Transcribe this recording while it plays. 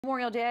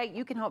Memorial Day,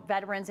 you can help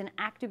veterans and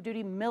active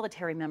duty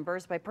military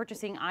members by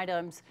purchasing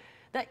items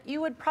that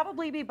you would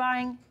probably be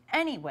buying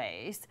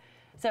anyways.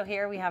 So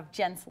here we have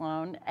Jen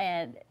Sloan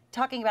and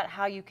talking about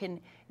how you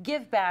can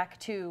give back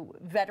to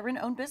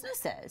veteran-owned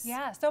businesses.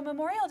 Yeah, so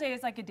Memorial Day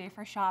is like a day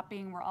for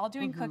shopping. We're all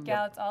doing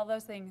cookouts, all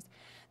those things.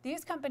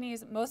 These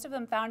companies, most of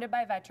them founded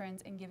by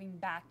veterans and giving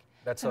back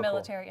to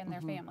military and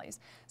their families.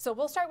 So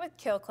we'll start with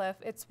Killcliff.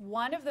 It's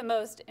one of the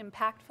most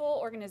impactful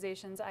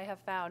organizations I have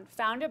found,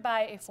 founded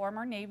by a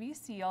former Navy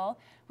SEAL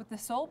with the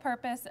sole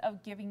purpose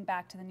of giving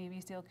back to the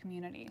Navy SEAL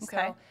community.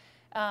 Okay. So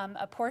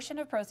a portion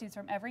of proceeds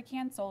from every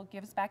can sold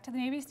gives back to the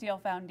Navy SEAL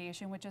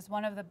Foundation, which is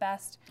one of the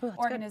best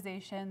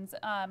organizations,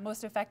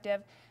 most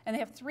effective. And they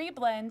have 3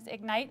 blends: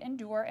 Ignite,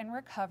 Endure, and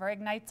Recover.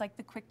 Ignite's like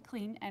the quick,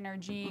 clean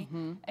energy.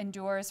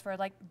 Endures for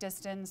like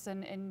distance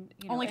and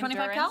you know, only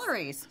 25 endurance.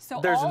 calories.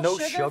 So there's all no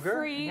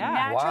sugar-free, sugar?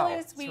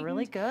 naturally sweetened. It's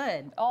really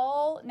good.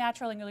 All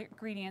natural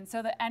ingredients.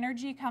 So the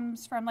energy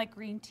comes from like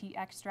green tea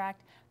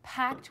extract,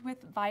 packed with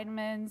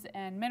vitamins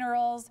and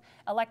minerals,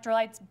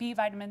 electrolytes, B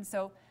vitamins.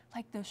 So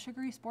like those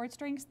sugary sports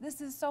drinks,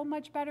 this is so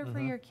much better for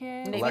your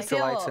kids. Navy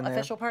SEAL,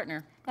 official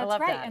partner. That's I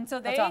love right. that. And so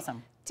That's they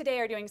awesome. today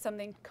are doing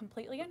something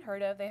completely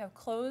unheard of. They have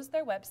closed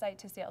their website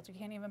to sales. You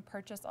can't even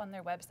purchase on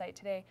their website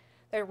today.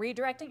 They're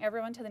redirecting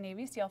everyone to the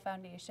Navy SEAL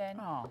Foundation.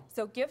 Oh.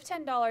 So give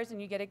 $10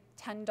 and you get a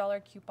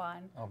 $10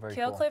 coupon. Oh, very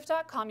cool.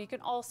 Killcliff.com. You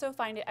can also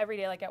find it every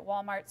day, like at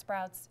Walmart,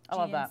 Sprouts, I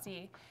love that.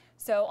 GNC.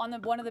 So on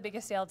one of the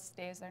biggest sales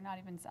days, they're not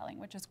even selling,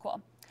 which is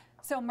cool.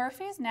 So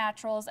Murphy's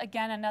Naturals,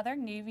 again, another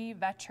Navy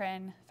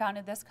veteran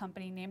founded this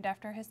company named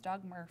after his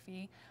dog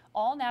Murphy.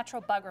 All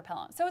natural bug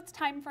repellent. So it's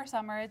time for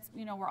summer. It's,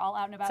 you know, we're all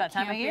out and about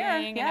camping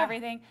and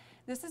everything.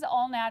 This is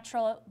all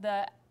natural.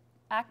 The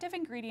active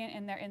ingredient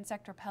in their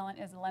insect repellent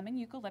is lemon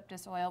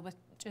eucalyptus oil, which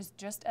is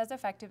just as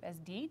effective as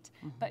DEET,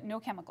 but no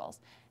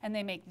chemicals. And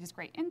they make these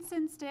great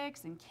incense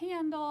sticks and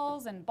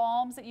candles and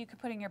balms that you could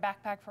put in your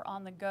backpack for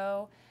on the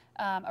go.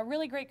 A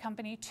really great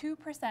company.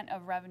 2%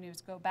 of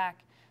revenues go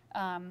back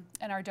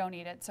and are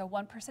donated. So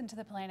 1% to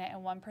the planet and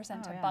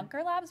 1% to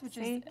Bunker Labs, which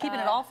is keeping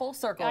it all full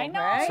circle. I know,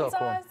 right? it's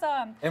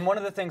awesome. And one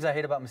of the things I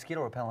hate about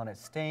mosquito repellent, it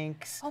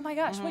stinks. Oh my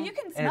gosh, well you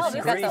can And smell it's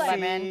this. greasy. Like,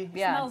 lemon.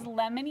 Yeah. smells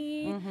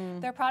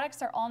lemony. Their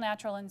products are all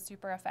natural and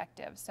super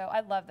effective. So I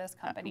love this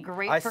company.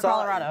 Great for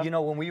Colorado. You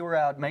know, when we were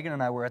out, Megan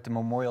and I were at the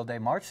Memorial Day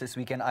March this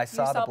weekend, I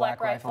saw the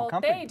Black Rifle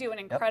Company. They do an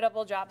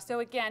incredible job.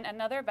 So again,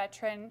 another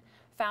veteran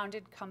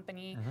founded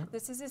company.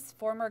 This is his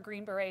former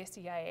Green Beret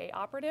CIA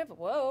operative.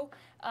 Whoa.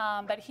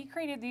 But he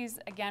created these,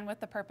 again,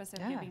 with the purpose of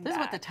giving back. This is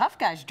what the tough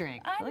guys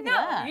drink. I Look know,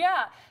 at that.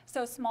 yeah.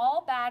 So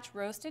small batch,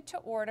 roasted to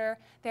order.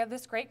 They have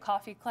this great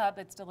coffee club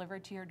that's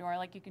delivered to your door.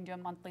 Like you can do a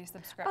monthly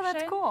subscription. Oh,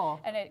 that's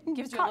cool. And it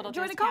gives you a little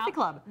Join discount. the coffee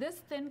club.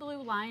 This Thin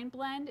Blue Lion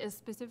blend is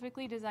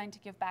specifically designed to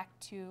give back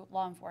to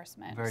law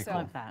enforcement. Very cool.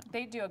 Love that.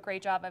 They do a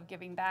great job of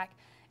giving back.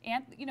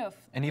 And, you know,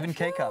 And even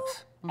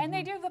K-Cups. And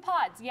they do the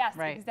pods, yes,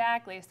 Right.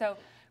 exactly. So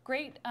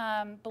great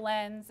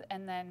blends,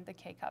 and then the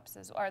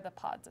K-Cups are the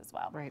pods as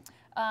well. Right.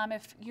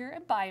 If you're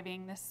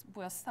imbibing, this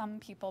will some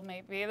people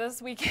maybe this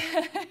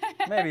weekend.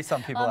 Maybe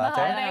some people out I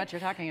there. don't know what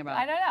you're talking about.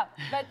 I don't know,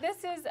 but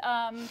this is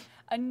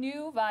a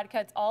new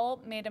vodka. It's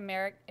all made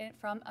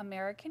from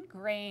American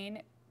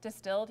grain,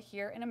 distilled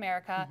here in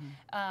America,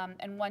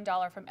 and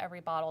 $1 from every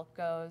bottle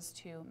goes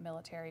to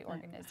military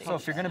organizations. So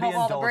if you're going to be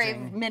Help all the brave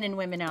indulging, men and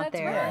women out That's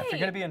there. right. yeah, if you're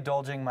going to be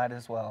indulging, might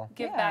as well.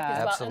 Give back as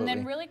well. Absolutely. And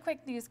then really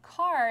quick, these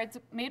cards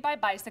made by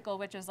Bicycle,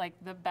 which is like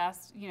the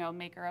best, you know,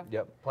 maker of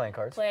Playing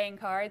cards. playing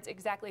cards.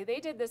 Exactly. They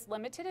did this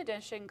limited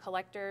edition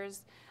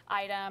collector's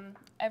item.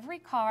 Every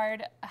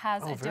card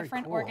has a very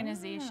different cool.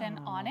 organization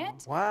on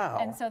it. Wow.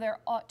 And so there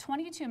are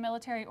 22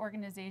 military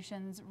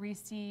organizations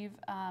receive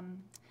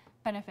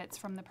benefits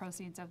from the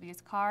proceeds of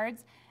these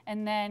cards,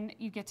 and then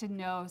you get to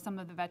know some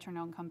of the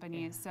veteran-owned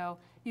companies. So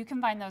you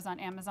can find those on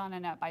Amazon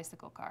and at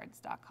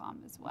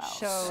bicyclecards.com as well.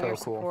 Show So your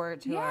cool.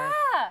 support to our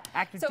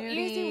active So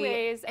duty easy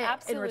ways, and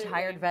absolutely.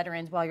 retired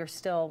veterans while you're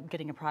still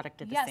getting a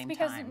product at the same time. Yes,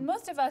 because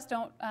most of us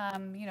don't,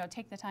 you know,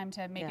 take the time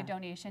to make a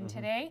donation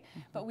today,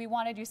 but we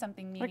want to do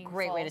something meaningful. What a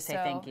great way to say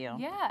thank you.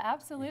 Yeah,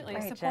 absolutely.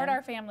 Great, Support Jen.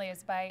 our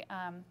families by,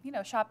 you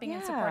know, shopping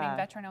and supporting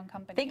veteran-owned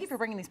companies. Thank you for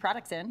bringing these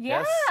products in. Yeah.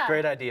 Yes,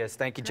 great ideas.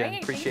 Thank you, Jen.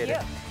 Great, Appreciate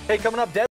thank it. you. Hey, coming up,